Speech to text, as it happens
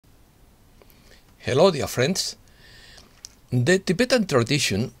Hello, dear friends. The Tibetan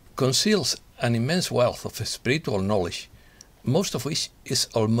tradition conceals an immense wealth of spiritual knowledge, most of which is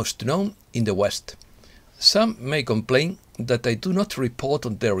almost known in the West. Some may complain that I do not report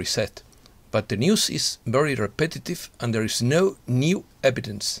on their reset, but the news is very repetitive and there is no new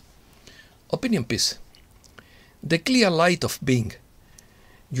evidence. Opinion piece. The clear light of being.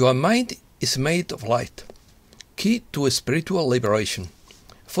 Your mind is made of light. Key to spiritual liberation.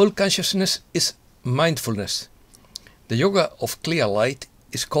 Full consciousness is mindfulness. The yoga of clear light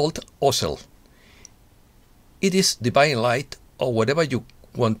is called Ösel. It is divine light, or whatever you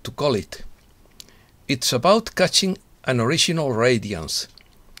want to call it. It's about catching an original radiance.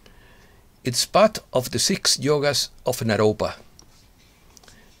 It's part of the Six Yogas of Naropa.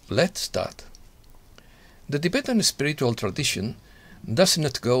 Let's start. The Tibetan spiritual tradition does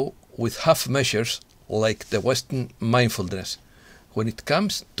not go with half measures like the Western mindfulness when it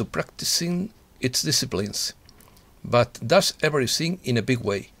comes to practicing its disciplines, but does everything in a big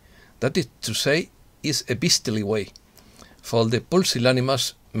way, that is to say, is a beastly way, for the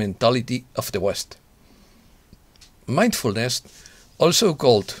pusillanimous mentality of the West. Mindfulness, also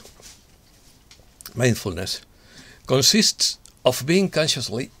called mindfulness, consists of being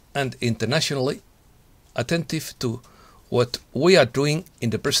consciously and intentionally attentive to what we are doing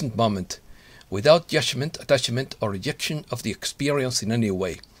in the present moment, without judgment, attachment, or rejection of the experience in any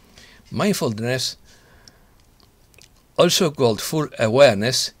way. Mindfulness, also called full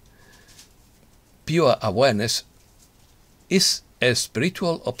awareness, pure awareness, is a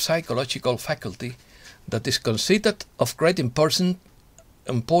spiritual or psychological faculty that is considered of great importance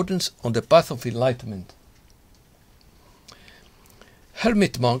on the path of enlightenment.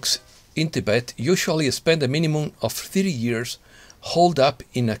 Hermit monks in Tibet usually spend a minimum of 3 years holed up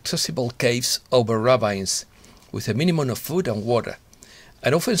in accessible caves over ravines with a minimum of food and water,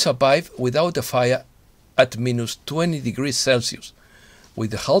 and often survive without a fire at minus 20 degrees Celsius,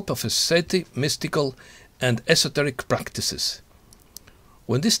 with the help of ascetic, mystical, and esoteric practices.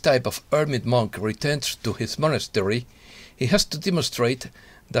 When this type of hermit monk returns to his monastery, he has to demonstrate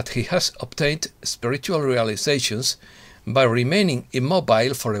that he has obtained spiritual realizations by remaining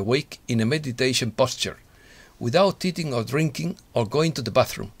immobile for a week in a meditation posture, without eating or drinking or going to the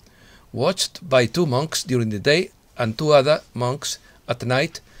bathroom, watched by 2 monks during the day and 2 other monks at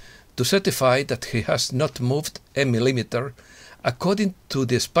night to certify that he has not moved a millimeter, according to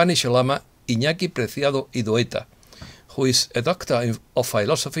the Spanish Lama Iñaki Preciado Idoeta, who is a doctor of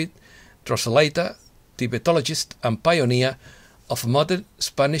philosophy, translator, Tibetologist, and pioneer of modern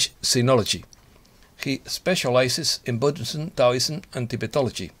Spanish sinology. He specializes in Buddhism, Taoism, and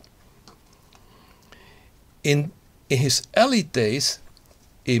Tibetology. In his early days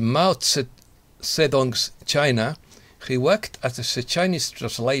in Mao Zedong's China, he worked as a Chinese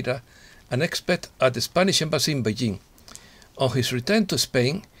translator and expert at the Spanish embassy in Beijing. On his return to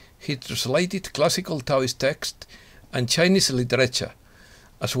Spain, he translated classical Taoist texts and Chinese literature,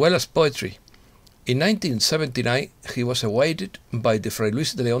 as well as poetry. In 1979, he was awarded by the Fray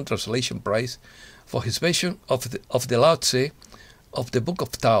Luis de León Translation Prize for his version of the Lao Tse of the Book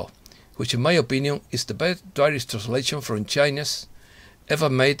of Tao, which in my opinion is the best direct translation from Chinese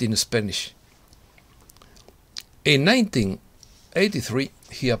ever made in Spanish. In 1983,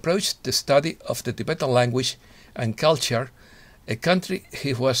 he approached the study of the Tibetan language and culture, a country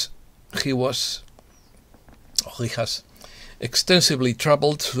he has extensively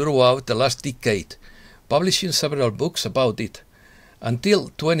traveled throughout the last decade, publishing several books about it. Until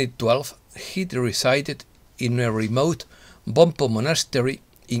 2012, he resided in a remote Bonpo monastery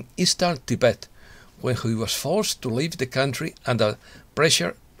in eastern Tibet, when he was forced to leave the country under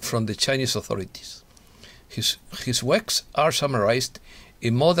pressure from the Chinese authorities. His works are summarized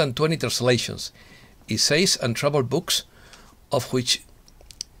in more than 20 translations, essays and travel books, of which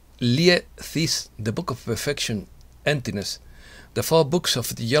Lie This, the Book of Perfection, Emptiness, the 4 books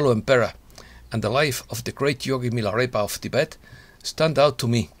of the Yellow Emperor, and the life of the great yogi Milarepa of Tibet stand out to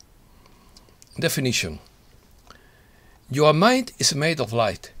me. Definition. Your mind is made of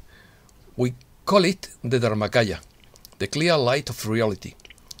light. We call it the Dharmakaya, the clear light of reality.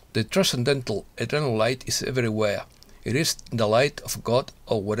 The transcendental, eternal light is everywhere. It is the light of God,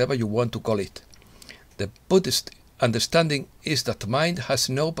 or whatever you want to call it. The Buddhist understanding is that mind has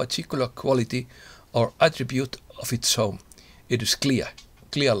no particular quality or attribute of its own. It is clear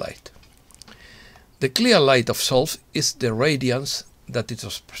light. The clear light of self is the radiance that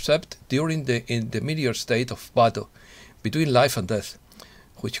is perceived during the intermediate state of battle between life and death,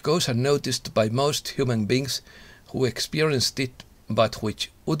 which goes unnoticed by most human beings who experienced it, but which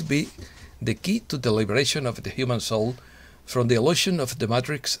would be the key to the liberation of the human soul from the illusion of the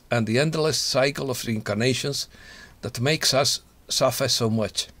matrix and the endless cycle of reincarnations that makes us suffer so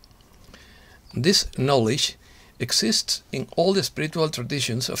much. This knowledge exists in all the spiritual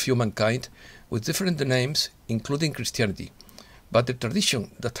traditions of humankind with different names, including Christianity, but the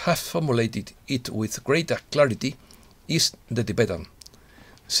tradition that has formulated it with greater clarity is the Tibetan.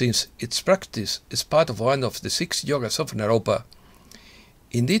 Since its practice is part of one of the 6 Yogas of Naropa.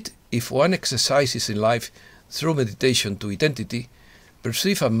 Indeed, if one exercises in life through meditation to identity,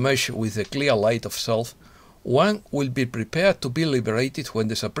 perceive and merge with the clear light of self, one will be prepared to be liberated when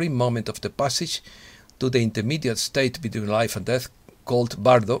the supreme moment of the passage to the intermediate state between life and death, called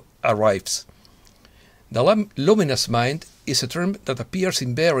Bardo, arrives. The luminous mind is a term that appears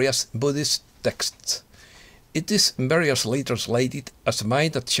in various Buddhist texts. It is variously translated as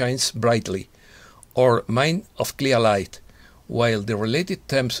mind that shines brightly, or mind of clear light, while the related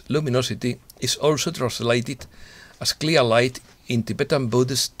term luminosity is also translated as clear light in Tibetan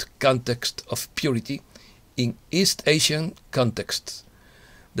Buddhist context of purity, in East Asian contexts.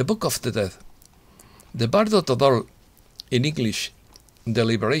 The Book of the Dead. The Bardo Todol, in English, the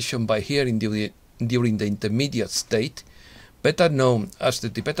liberation by hearing during the intermediate state, better known as the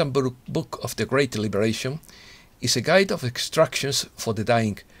Tibetan Book of the Great Liberation, is a guide of instructions for the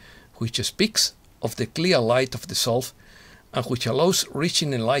dying, which speaks of the clear light of the self and which allows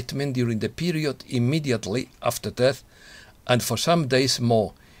reaching enlightenment during the period immediately after death and for some days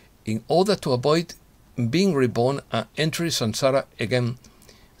more, in order to avoid being reborn and entering samsara again,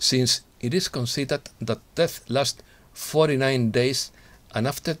 since it is considered that death lasts 49 days and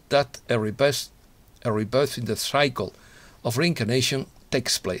after that a rebirth in the cycle of reincarnation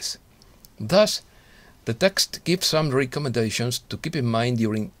takes place. Thus, the text gives some recommendations to keep in mind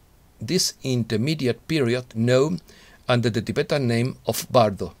during this intermediate period known under the Tibetan name of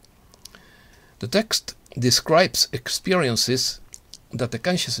Bardo. The text describes experiences that the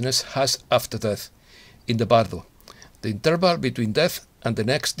consciousness has after death in the Bardo, the interval between death and the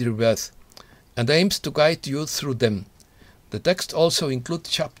next rebirth, and aims to guide you through them. The text also includes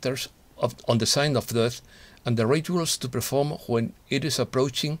chapters on the sign of death and the rituals to perform when it is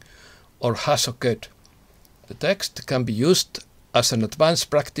approaching or has occurred. The text can be used as an advanced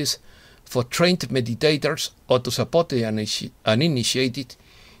practice for trained meditators or to support an initiated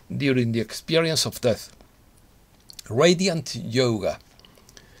during the experience of death. Radiant Yoga.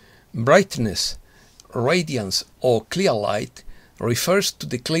 Brightness, radiance or clear light refers to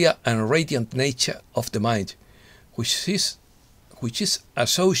the clear and radiant nature of the mind, which is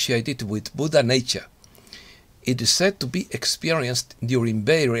associated with Buddha nature. It is said to be experienced during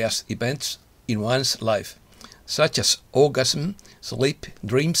various events in one's life, such as orgasm, sleep,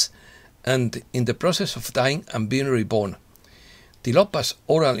 dreams, and in the process of dying and being reborn. Tilopa's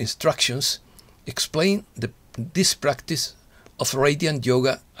oral instructions explain this practice of radiant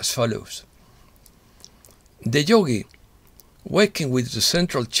yoga as follows. The yogi, working with the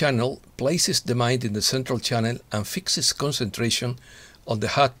central channel, places the mind in the central channel and fixes concentration on the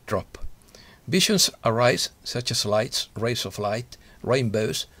heart drop. Visions arise, such as lights, rays of light,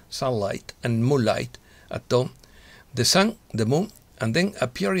 rainbows, sunlight, and moonlight at dawn, the sun, the moon, and then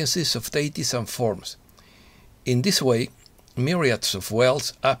appearances of deities and forms. In this way, myriads of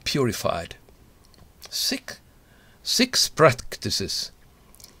worlds are purified. 6 practices.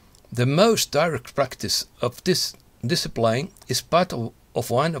 The most direct practice of this discipline is part of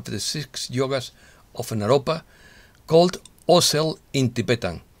one of the 6 yogas of Naropa, called Ösel in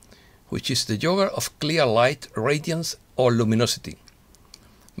Tibetan, which is the yoga of clear light, radiance, or luminosity.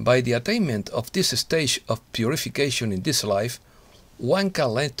 By the attainment of this stage of purification in this life, one can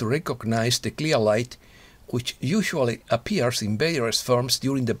learn to recognize the clear light which usually appears in various forms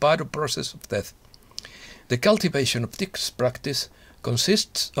during the Bardo process of death. The cultivation of this practice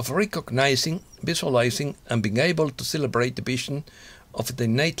consists of recognizing, visualizing, and being able to celebrate the vision of the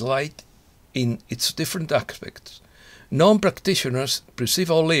innate light in its different aspects. Non-practitioners perceive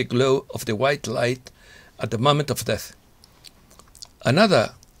only a glow of the white light at the moment of death.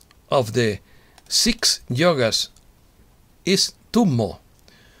 Another of the 6 yogas is Tummo,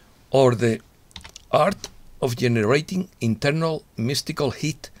 or the art of generating internal mystical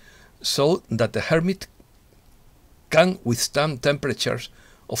heat so that the hermit can withstand temperatures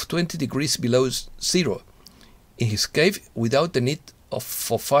of 20 degrees below zero in his cave without the need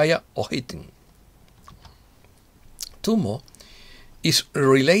for fire or heating. Tummo is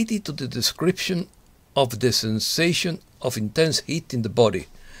related to the description of the sensation of intense heat in the body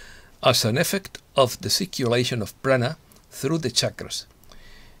as an effect of the circulation of prana through the chakras.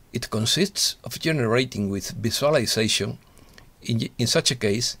 It consists of generating with visualization. In such a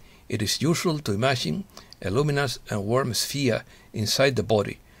case, it is usual to imagine a luminous and warm sphere inside the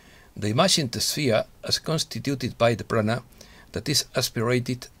body. The imagined sphere as constituted by the prana that is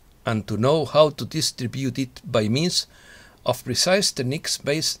aspirated, and to know how to distribute it by means of precise techniques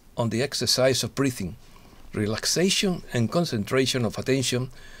based on the exercise of breathing, relaxation and concentration of attention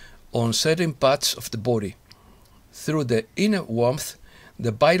on certain parts of the body. Through the inner warmth,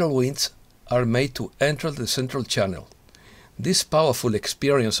 the vital winds are made to enter the central channel. This powerful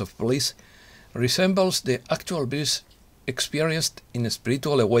experience of bliss resembles the actual bliss experienced in a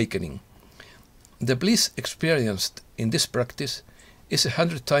spiritual awakening. The bliss experienced in this practice is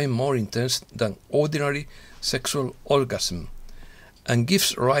 100 times more intense than ordinary sexual orgasm and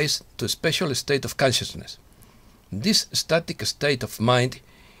gives rise to a special state of consciousness. This static state of mind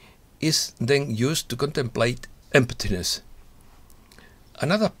is then used to contemplate emptiness.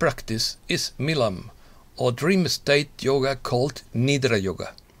 Another practice is milam, or dream state yoga, called nidra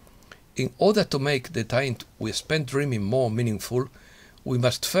yoga. In order to make the time we spend dreaming more meaningful, we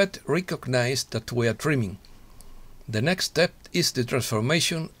must first recognize that we are dreaming. The next step is the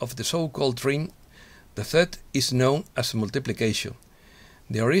transformation of the so-called dream. The third is known as multiplication.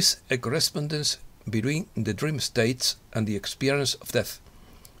 There is a correspondence between the dream states and the experience of death.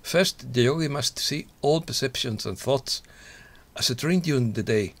 First, the yogi must see all perceptions and thoughts as a dream during the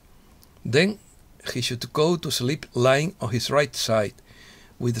day. Then he should go to sleep lying on his right side,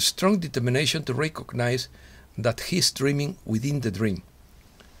 with a strong determination to recognize that he is dreaming within the dream.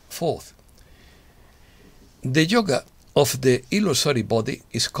 Fourth, the yoga of the illusory body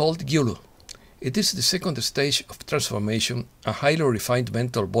is called gyulu. It is the second stage of transformation. A highly refined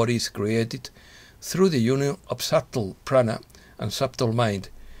mental body is created through the union of subtle prana and subtle mind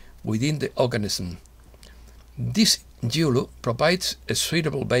within the organism. This gyulu provides a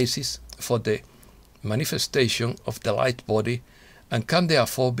suitable basis for the manifestation of the light body and can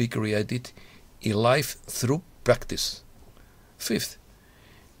therefore be created in life through practice. Fifth,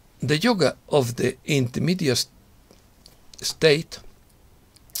 the yoga of the intermediate state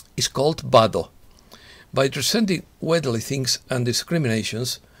is called bado. By transcending worldly things and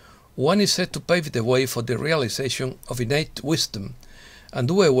discriminations, one is said to pave the way for the realization of innate wisdom and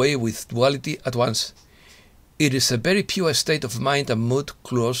do away with duality at once. It is a very pure state of mind and mood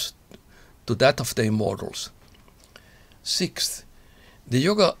close to that of the immortals. Sixth, the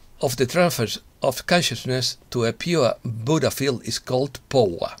yoga of the transfer of consciousness to a pure Buddha field is called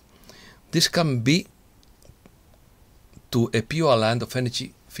powa. This can be to a pure land of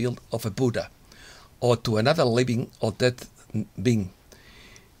energy field of a Buddha, or to another living or dead being.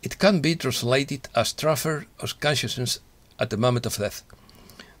 It can be translated as transfer of consciousness at the moment of death.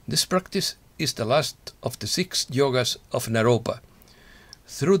 This practice is the last of the 6 yogas of Naropa.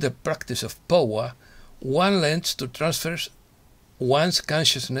 Through the practice of powa, one learns to transfer one's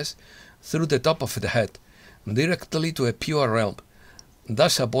consciousness through the top of the head, directly to a pure realm,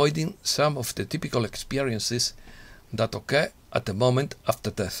 thus avoiding some of the typical experiences that occur at the moment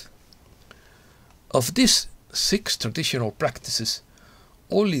after death. Of these 6 traditional practices,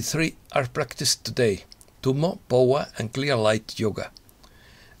 only 3 are practiced today: Tummo, Powa, and Clear Light Yoga.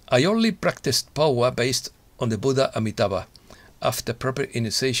 I only practiced Powa based on the Buddha Amitabha, after proper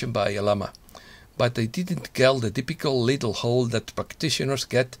initiation by a Lama, but I didn't get the typical little hole that practitioners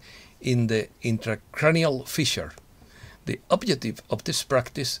get in the intracranial fissure. The objective of this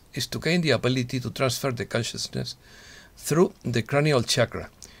practice is to gain the ability to transfer the consciousness through the cranial chakra,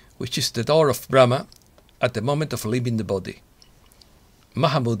 which is the door of Brahma at the moment of leaving the body.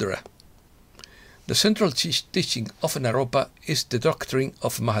 Mahamudra. The central teaching of Naropa is the doctrine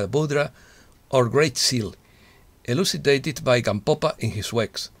of Mahamudra, or Great Seal, elucidated by Gampopa in his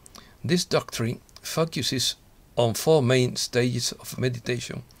works. This doctrine focuses on 4 main stages of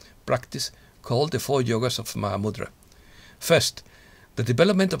meditation practice called the 4 yogas of Mahamudra. First, the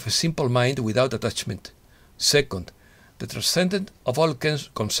development of a simple mind without attachment. Second, the transcendence of all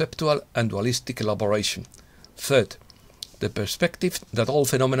conceptual and dualistic elaboration. Third, the perspective that all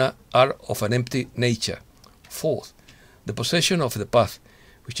phenomena are of an empty nature. Fourth, the possession of the path,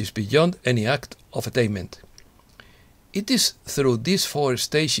 which is beyond any act of attainment. It is through these 4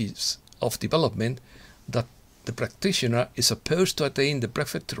 stages of development that the practitioner is supposed to attain the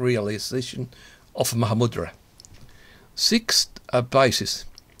perfect realization of Mahamudra. 6 advices.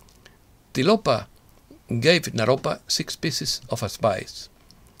 Tilopa gave Naropa 6 pieces of advice.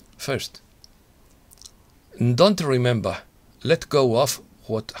 First, don't remember, let go of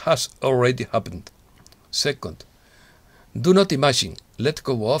what has already happened. Second, do not imagine, let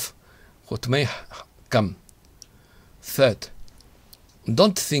go of what may come. Third,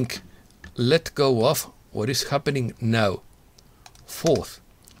 don't think, let go of what is happening now. Fourth,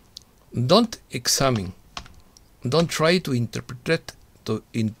 don't examine, don't try to interpret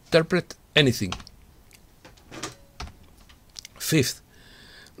anything. 5th,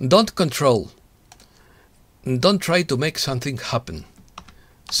 don't control. Don't try to make something happen.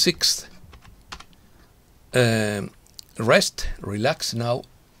 6th, rest, relax now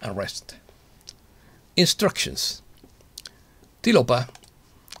and rest. Instructions. Tilopa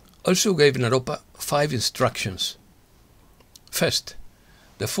also gave Naropa 5 instructions. First,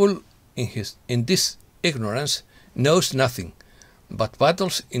 the fool in this ignorance knows nothing, but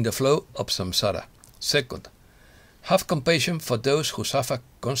battles in the flow of samsara. Second, have compassion for those who suffer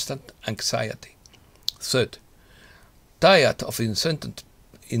constant anxiety. Third, tired of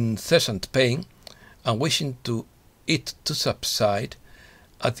incessant pain and wishing it to subside,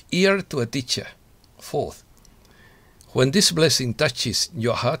 adhere to a teacher. Fourth, when this blessing touches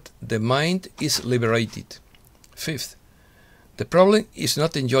your heart, the mind is liberated. Fifth, the problem is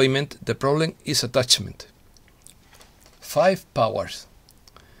not enjoyment, the problem is attachment. 5 powers.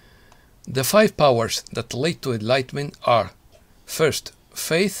 The 5 powers that lead to enlightenment are: first,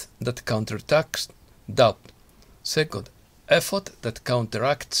 faith that counterattacks doubt. Second, effort that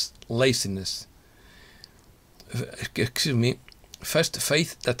counteracts laziness. First,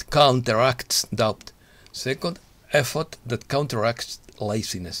 faith that counteracts doubt. Second, effort that counteracts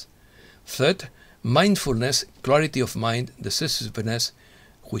laziness. Third, mindfulness, clarity of mind, decisiveness,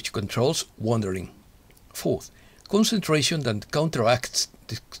 which controls wandering. Fourth, concentration that counteracts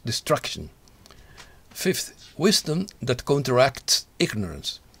distraction. Fifth, wisdom that counteracts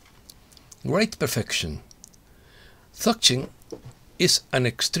ignorance. Great perfection. Dzogchen is an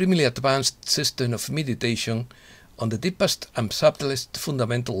extremely advanced system of meditation on the deepest and subtlest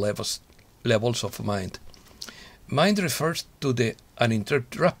fundamental levels of mind. Mind refers to the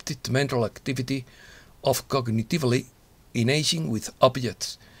uninterrupted mental activity of cognitively engaging with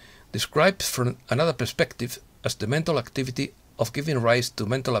objects, described from another perspective as the mental activity of giving rise to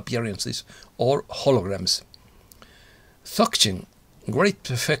mental appearances or holograms. Dzogchen, great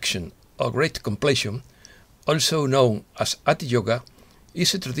perfection or great completion, also known as Ati Yoga,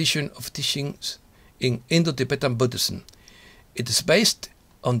 is a tradition of teachings in Indo-Tibetan Buddhism. It is based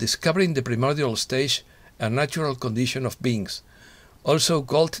on discovering the primordial stage and natural condition of beings, also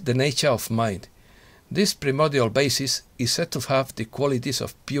called the nature of mind. This primordial basis is said to have the qualities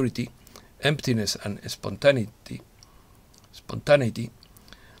of purity, emptiness and spontaneity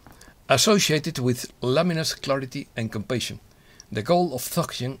associated with luminous clarity and compassion. The goal of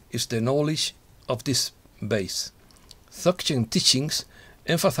Dzogchen is the knowledge of this base. Dzogchen teachings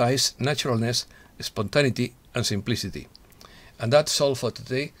emphasize naturalness, spontaneity and simplicity. And that's all for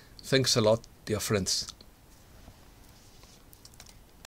today. Thanks a lot, dear friends.